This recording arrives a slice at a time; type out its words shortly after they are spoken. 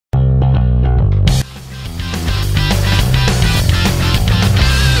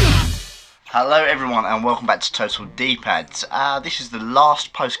Hello everyone and welcome back to Total D-Pads. This is the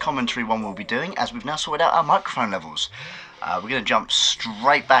last post-commentary one we'll be doing as we've now sorted out our microphone levels. We're going to jump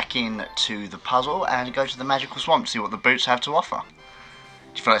straight back into the puzzle and go to the magical swamp to see what the boots have to offer. Do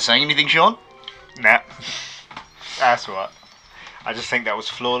you feel like saying anything, Sean? Nah, that's all right. I just think that was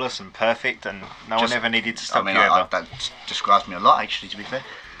flawless and perfect and no one ever needed to stop you ever. That describes me a lot actually, to be fair.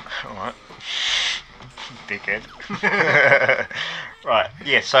 Alright. Dickhead. Right,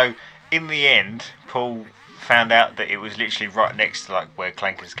 yeah, so in the end, Paul found out that it was literally right next to like where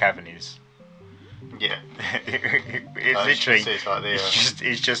Clanker's Cavern is. Yeah. It's literally,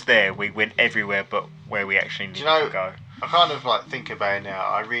 it's just there. We went everywhere but where we actually needed to go. I kind of like think about it now.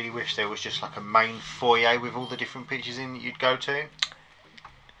 I really wish there was just like a main foyer with all the different pictures in that you'd go to.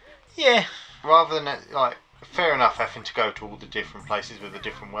 Yeah. Rather than like, fair enough having to go to all the different places where the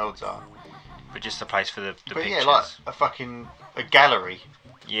different worlds are. But just a place for the but pictures. Yeah, like a gallery.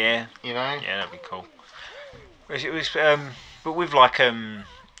 Yeah. You know? Yeah, that'd be cool. It was but with like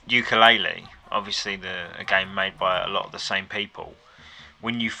Ukulele, obviously a game made by a lot of the same people.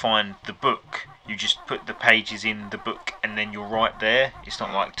 When you find the book, you just put the pages in the book and then you're right there. It's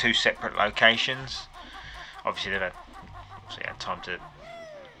not like two separate locations. Obviously they've had time to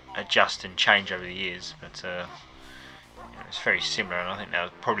adjust and change over the years, but it's very similar, and I think that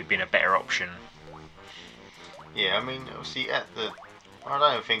would probably been a better option. Yeah, I mean, obviously I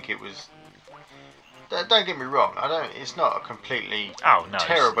don't think it was. Don't get me wrong. It's not a completely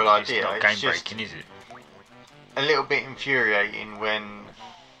terrible idea. It's not game breaking, is it? A little bit infuriating when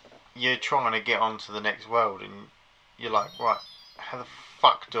you're trying to get onto the next world and you're like, right, how the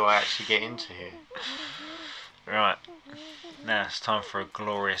fuck do I actually get into here? Right. Now it's time for a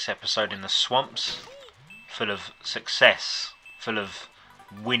glorious episode in the swamps, full of success, full of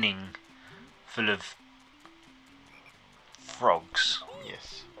winning, full of frogs.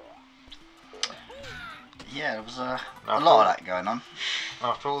 Yes. Yeah, there was a lot of that going on.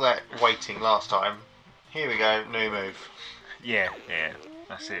 After all that waiting last time, here we go, new move. Yeah,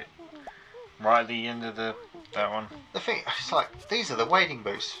 that's it. Right at the end of that one. The thing, it's like, these are the wading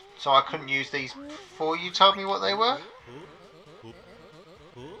boots, so I couldn't use these before you told me what they were?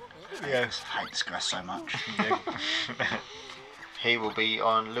 Yes. I hate this guy so much. He will be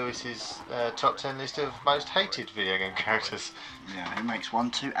on Lewis's top 10 list of most hated video game characters. Yeah, who makes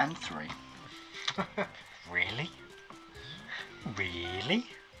 1, 2 and 3. Really? Really?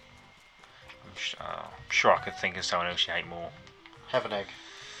 I'm sure I could think of someone else you hate more. Have an egg.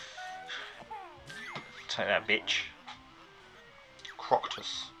 Take that, bitch.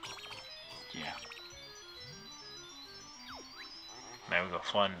 Croctus. Yeah. Now we got to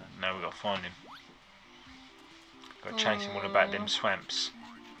find him. Got to chase him all about them swamps.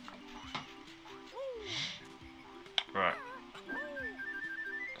 Right.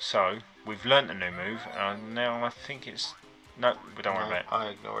 So we've learnt a new move, and now I think it's no. We don't worry about it. I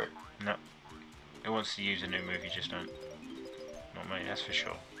ignore it. No. Who wants to use a new move you just don't? Not me, that's for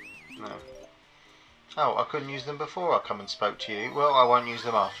sure. No. Oh, I couldn't use them before I come and spoke to you. Well, I won't use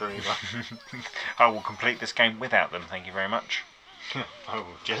them after either. I will complete this game without them, thank you very much. I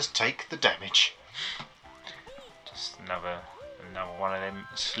will just take the damage. Just another one of them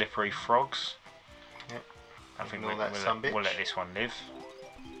slippery frogs. Yep. I think we'll let this one live.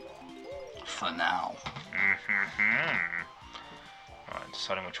 For now. Right,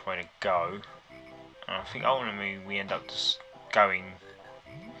 deciding which way to go. I think ultimately we end up just going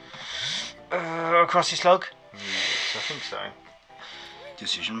across this log. Yes, I think so.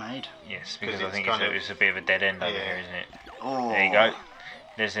 Decision made. Yes, because I think it's a bit of a dead end over here, isn't it? Oh. There you go.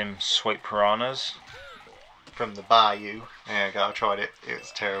 There's them sweet piranhas. From the bayou. Yeah, I tried it. It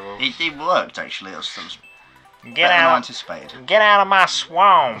was terrible. It worked actually. It was Get out! Anticipated. Get out of my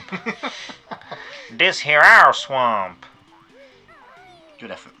swamp! This here our swamp. Good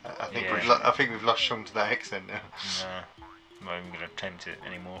effort. I think we've lost Sean to that accent now. No, I'm not even going to attempt it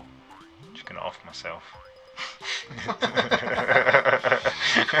anymore. I'm just going to off myself.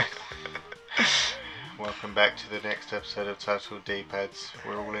 Welcome back to the next episode of Total D-Pads.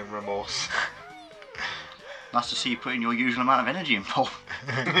 We're all in remorse. Nice to see you putting your usual amount of energy in, Paul.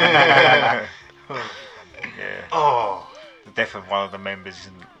 Yeah. Oh. The death of one of the members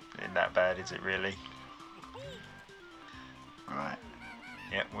isn't that bad, is it really? Right.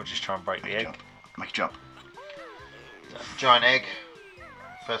 Yeah, we'll just try and break the egg. Make a jump. Giant egg.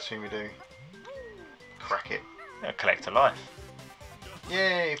 First thing we do. Crack it. Collect a life.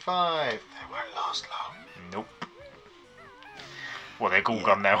 Yay, 5. They won't last long. Nope. Well, they're all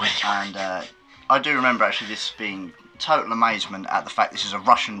gone now anyway. And I do remember actually this being total amazement at the fact this is a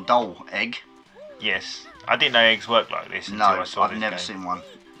Russian doll egg. Yes. I didn't know eggs work like this until I saw this I've never game. seen one.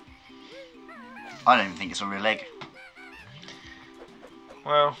 I don't even think it's a real egg.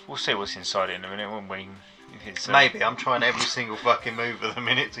 Well, we'll see what's inside it in a minute, won't we? If it's, Maybe. I'm trying every single fucking move at the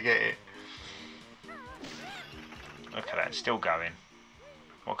minute to get it. Look at that, still going.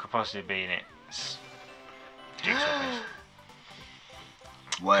 What could possibly be in it? It's jigsaw piece.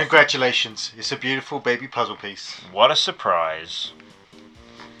 Congratulations, it's a beautiful baby puzzle piece. What a surprise.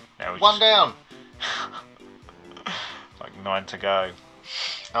 Now One down. Like 9 to go.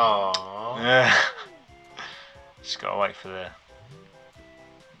 Aww. Just gotta wait for the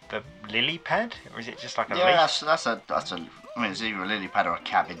lily pad, or is it just like a yeah, leaf? that's a. I mean, it's either a lily pad or a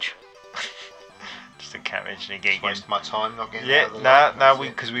cabbage. Just a cabbage and Just waste my time not getting yeah, out of the light,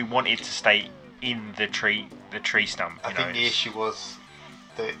 because we wanted to stay in the tree stump. I think the issue was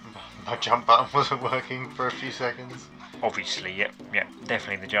that my jump button wasn't working for a few seconds. Obviously, yep,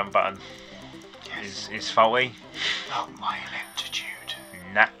 definitely the jump button is faulty. Not my ineptitude.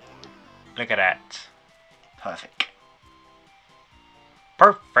 Nah, look at that. Perfect.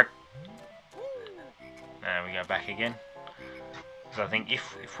 Perfect. Now we go back again. Because I think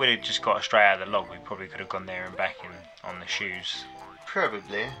if we'd have just got straight out of the log, we probably could have gone there and back on the shoes.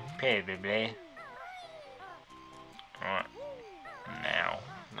 Probably. Probably. Alright.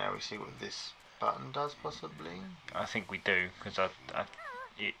 Now we see what this button does, possibly. I think we do, because I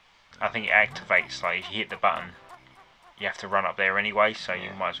think it activates, like if you hit the button, you have to run up there anyway, so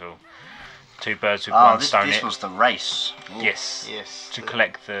you might as well. 2 birds with one stone. This was the race. Ooh. Yes. Yes. To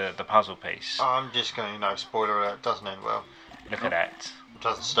collect the puzzle piece. I'm just going to, spoiler alert, doesn't end well. Look at that. It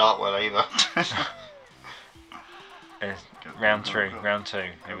doesn't start well either. Round 2.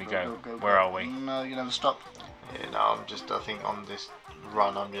 Here we go. Where are we? No, you never stop. Yeah, no, I think on this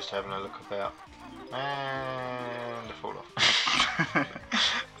run, I'm just having a look about. And I fall off.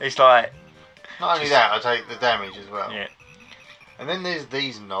 It's like... Not only that, I take the damage as well. Yeah. And then there's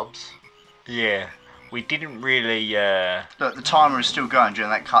these knobs. Yeah. We didn't really... Look, the timer is still going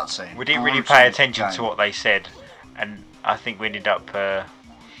during that cutscene. We didn't really pay attention to what they said. And I think we ended up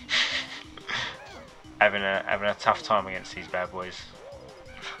having a tough time against these bad boys.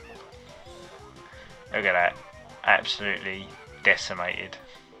 Look at that. Absolutely decimated.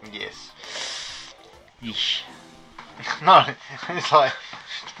 Yes. Yeesh. No, it's like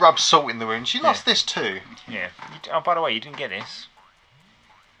rub salt in the wound. She lost this too. Yeah. Oh, by the way, you didn't get this.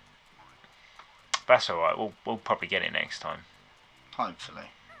 That's alright. We'll probably get it next time.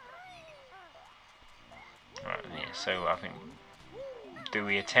 Hopefully. Right. Yeah. So I think, do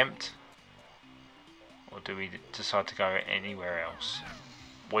we attempt, or do we decide to go anywhere else?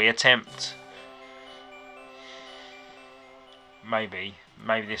 We attempt. Maybe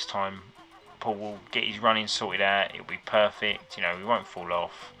this time Paul will get his running sorted out. It'll be perfect. We won't fall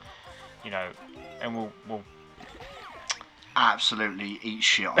off. And we'll absolutely eat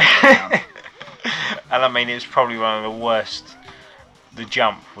shit on the ground. And I mean, it was probably one of the worst. The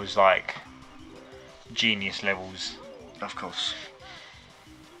jump was like genius levels. Of course.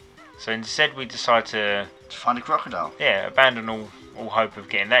 So instead, we decide to find a crocodile. Yeah, abandon all hope of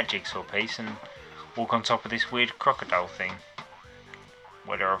getting that jigsaw piece and walk on top of this weird crocodile thing.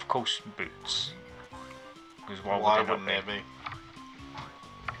 Where there are, of course, boots. Because why would wouldn't there there be?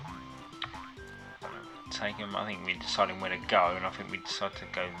 Take him. I think we're deciding where to go, and I think we decided to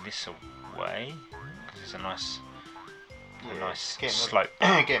go this way because it's a nice slope.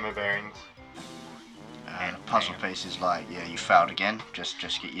 Get my bearings. And the puzzle piece is like, yeah, you failed again. Just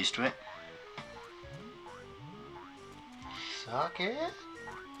get used to it. Suck it.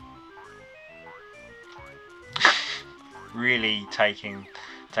 Really taking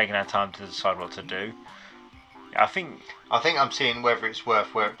our time to decide what to do. I think I'm seeing whether it's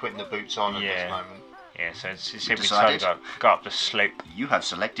worth putting the boots on at this moment. Yeah, so it's we decided to go up the slope. You have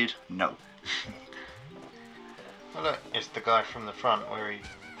selected no. Oh look, it's the guy from the front where he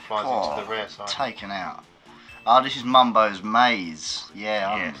flies into the rear side. Taken out. Oh, this is Mumbo's maze. Yeah,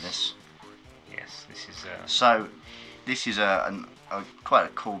 I remember this. Yes, this is. So, this is a quite a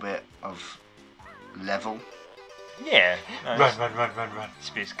cool bit of level. Yeah. No, run. This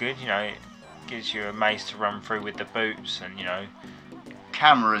bit's good. It gives you a maze to run through with the boots, and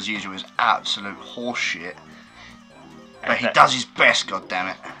Camera as usual is absolute horseshit. But he does his best,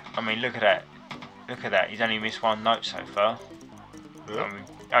 goddammit. I mean, look at that. Look at that. He's only missed one note so far.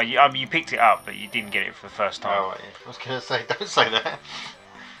 Yeah. You picked it up, but you didn't get it for the first time. Oh, right, yeah. I was going to say, don't say that.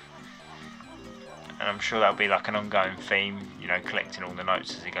 And I'm sure that'll be like an ongoing theme, collecting all the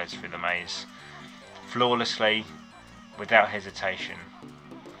notes as he goes through the maze. Flawlessly, without hesitation.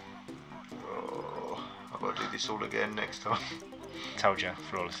 Oh, I've got to do this all again next time. Told you,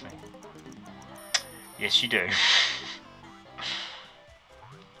 flawlessly. Yes, you do.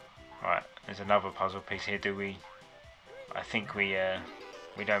 Right, There's another puzzle piece here. Do we? I think we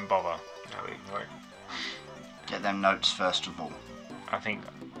don't bother. No, we won't. Get them notes first of all. I think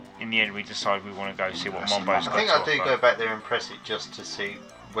in the end we decide we want to go see what That's Mombo's got I think to I do offer. go back there and press it just to see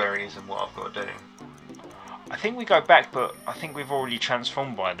where he is and what I've got to do. I think we go back, but I think we've already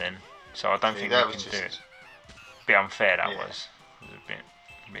transformed by then, so I don't See, think that we was can do it. just A bit unfair that Yeah. was. It was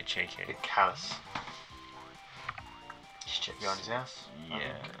a bit cheeky. a bit callous. Just check behind his house. Yeah,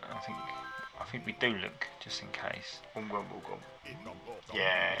 I think we do look just in case.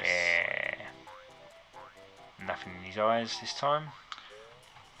 Yes. Yeah. Nothing in his eyes this time.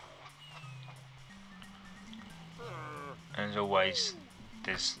 And as always,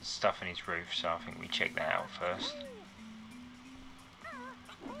 there's stuff in his roof, so I think we check that out first.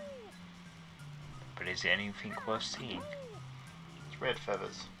 But is there anything worth seeing? It's red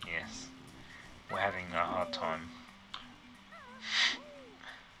feathers. Yes. We're having a hard time.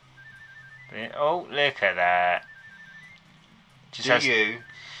 Oh, look at that. Just Do has- you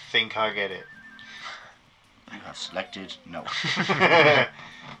think I get it? You have selected no. Do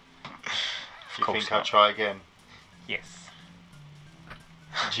you course think I'll not. try again? Yes.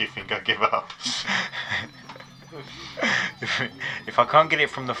 Do you think I give up? If I can't get it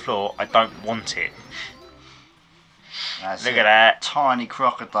from the floor, I don't want it. That's Look it. at that. Tiny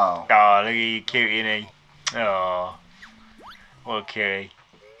crocodile. Oh, look at you, cutie, isn't he? Oh, what a cutie.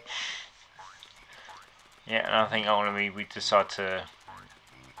 Yeah, and I think ultimately we decide to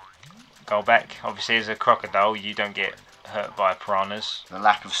go back. Obviously, as a crocodile, you don't get hurt by piranhas. The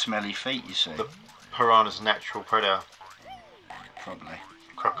lack of smelly feet, you see. The piranha's natural predator. Probably.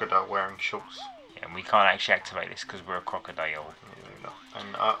 Crocodile wearing shorts. Yeah, and we can't actually activate this because we're a crocodile.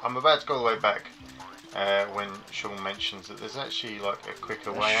 And I'm about to go all the way back when Sean mentions that there's actually like a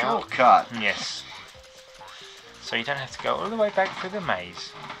quicker A way out. shortcut. Yes. So you don't have to go all the way back through the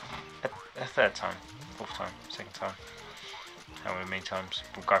maze. A third time, fourth time, second time. How many times?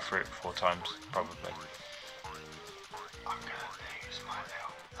 We'll go through it 4 times, probably. I'm gonna lose my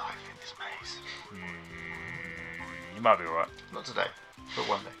little life in this maze. You might be alright. Not today, but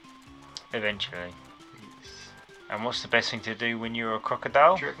one day. Eventually. Yes. And what's the best thing to do when you're a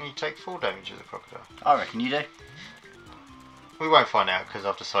crocodile? Do you reckon you take full damage as a crocodile? I reckon you do. We won't find out because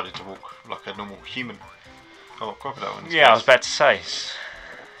I've decided to walk like a normal human. Oh, a crocodile in this Yeah, I was case. about to say,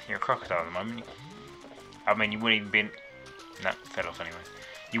 you're a crocodile at the moment. I mean, you wouldn't even be... No, fell off anyway.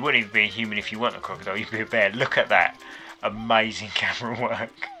 You wouldn't even be a human if you weren't a crocodile, you'd be a bear. Look at that. Amazing camera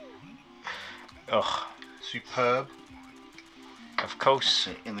work. Ugh. Superb. Of course,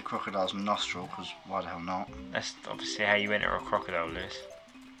 Sit in the crocodile's nostril, because why the hell not? that's obviously how you enter a crocodile, Lewis.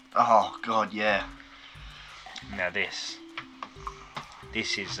 Oh, God, yeah. Now this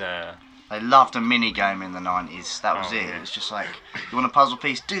is, They loved a mini game in the 90s. That was Oh, it. yeah. It was just like, you want a puzzle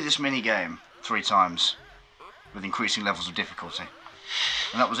piece? Do this mini game 3 times with increasing levels of difficulty.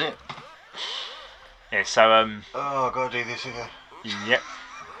 And that was it. yeah, so, Oh, I've got to do this again. yep.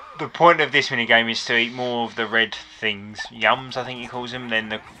 The point of this minigame is to eat more of the red things, yums I think he calls them,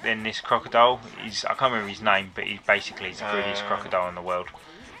 than this crocodile. I can't remember his name, but he's basically the greediest crocodile in the world.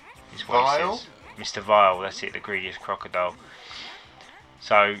 Is what he Vile? says. Mr. Vile, that's it, the greediest crocodile.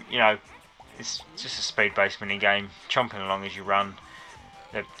 So, you know, it's just a speed-based minigame, chomping along as you run.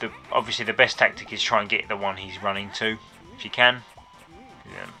 Obviously the best tactic is try and get the one he's running to, if you can.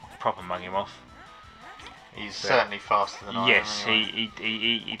 Yeah, proper mug him off. He's certainly faster than I am. Yes, Anyway.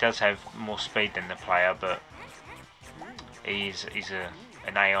 he does have more speed than the player, but he's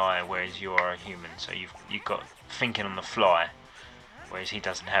an AI, whereas you are a human. So you've got thinking on the fly, whereas he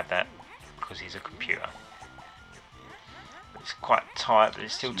doesn't have that because he's a computer. It's quite tight, but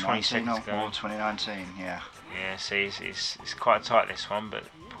it's still 20 seconds to go. 2019, yeah. Yeah, see, it's quite tight this one, but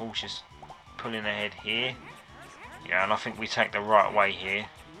Paul's just pulling ahead here. Yeah, and I think we take the right way here.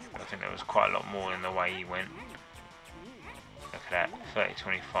 I think there was quite a lot more in the way he went. Look at that,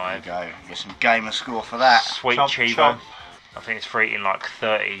 30-25. There you go. Get some gamer score for that. Sweet Chomp, Chivo. chomp. I think it's for eating like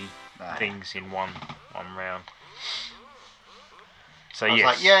 30 Nah. things in one round. So I was yes.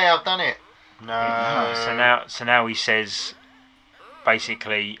 like, yeah, I've done it. No. So now he says,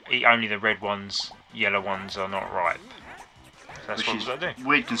 basically, eat only the red ones. Yellow ones are not ripe. So that's Which what is we've got to do.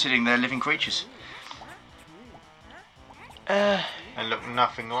 weird considering they're living creatures. And look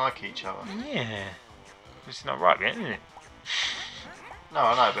nothing like each other. Yeah. It's not ripe yet, isn't it? No,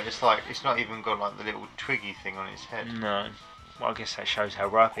 I know, but it's like it's not even got like the little twiggy thing on its head. No. Well, I guess that shows how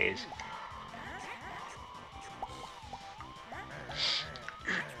ripe it is.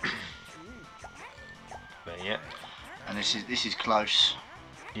 But yeah. And this is close.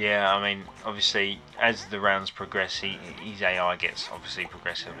 Yeah, I mean, obviously, as the rounds progress, his AI gets obviously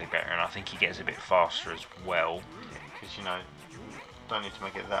progressively better, and I think he gets a bit faster as well. Because, you know, don't need to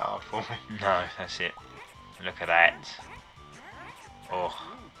make it that hard for me. No, that's it. Look at that. Oh,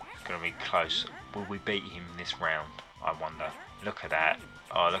 it's going to be close. Will we beat him this round? I wonder. Look at that.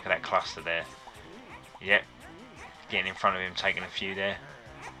 Oh, look at that cluster there. Yep. Getting in front of him, taking a few there.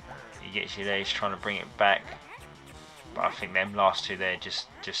 He gets you there, he's trying to bring it back. But I think them last two there just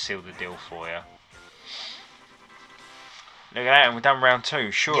seal the deal for you. Look at that, and we're done round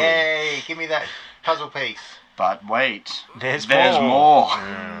 2, surely. Yay! Give me that puzzle piece. But wait, There's more.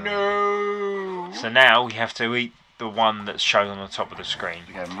 No. So now we have to eat the one that's shown on the top of the screen.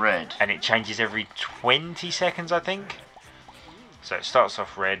 We're going red. And it changes every 20 seconds, I think. So it starts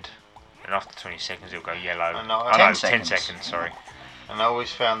off red, and after 20 seconds it'll go yellow. And no, 10 seconds. 10 seconds, sorry. And I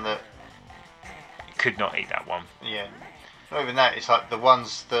always found that, You could not eat that one. yeah, not even that, it's like the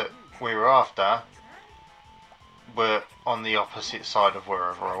ones that we were after were on the opposite side of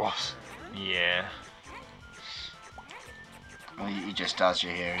wherever I was. Yeah. Well, he just does you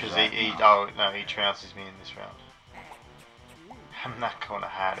here. Because like, he no. oh no, he trounces me in this round. I'm not gonna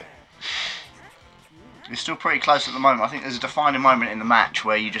have it. It's still pretty close at the moment. I think there's a defining moment in the match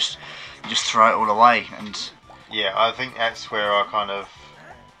where you just throw it all away, and Yeah, I think that's where I kind of,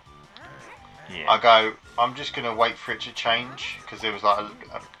 Yeah. I go, I'm just gonna wait for it to change, because there was like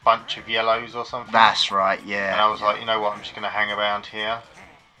a bunch of yellows or something. that's right. Yeah. And I was like, you know what, I'm just gonna hang around here.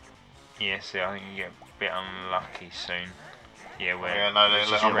 Yeah, see, I think you get a bit unlucky soon. Yeah, where Yeah, no, it's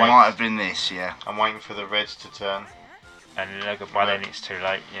look, just I'm It red. waiting. might have been this. Yeah. I'm waiting for the reds to turn. And look, by then it's too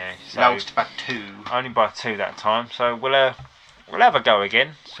late. Yeah, so Lost by 2. only by 2 that time. So we'll have a go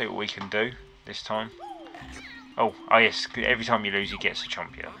again. See what we can do this time. Oh yes. Every time you lose, he gets a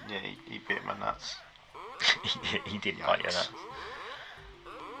chomp you. Yeah, he bit my nuts. He did bite you. That.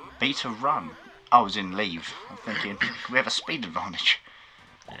 Beat a run. I was in leave. I'm thinking we have a speed advantage.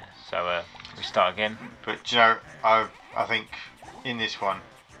 Yeah. So we start again. But do you know, I think in this one,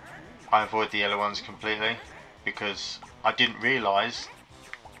 I avoid the yellow ones completely, because I didn't realise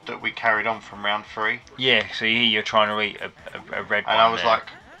that we carried on from round 3. Yeah. So here you're trying to eat a red one. And I was there. like,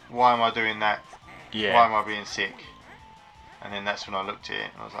 why am I doing that? yeah. Why am I being sick? And then that's when I looked at it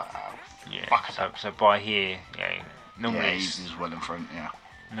and I was like, oh, Yeah. fuck. So by here, yeah. Normally Yeah, it's he's well in front. Yeah.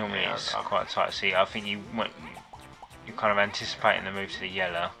 Normally Yeah, it's I- quite tight. See, I think you're kind of anticipating the move to the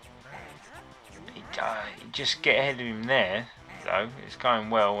yellow. You just get ahead of him there, though. It's going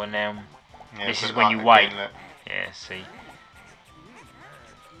well, and now, Yeah, This but is when like, you wait. again, look, yeah, see.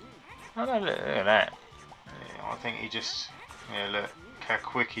 Oh no, look at that. yeah, I think he just, yeah, look how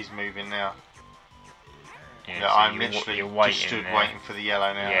quick he's moving now. Yeah, Yeah, so I'm you're literally waiting just stood there. waiting for the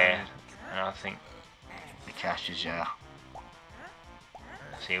yellow now. Yeah, and I think, The cash is yeah.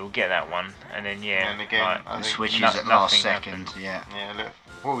 see, we'll get that one, and then yeah, And again, like, I The think, switches no- at last nothing second. Yeah. yeah, look.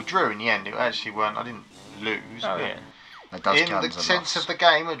 Well, we drew in the end. It actually weren't. I didn't lose. oh but yeah, That does in count the as a sense loss. of the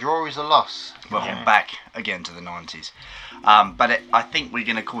game, a draw is a loss. Welcome Yeah. back again to the 90s. But I think we're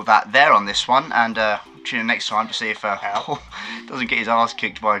going to call that there on this one, and tune in next time to see if Paul doesn't get his ass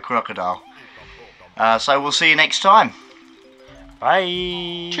kicked by a crocodile. So we'll see you next time. bye.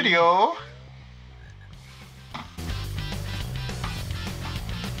 Cheerio.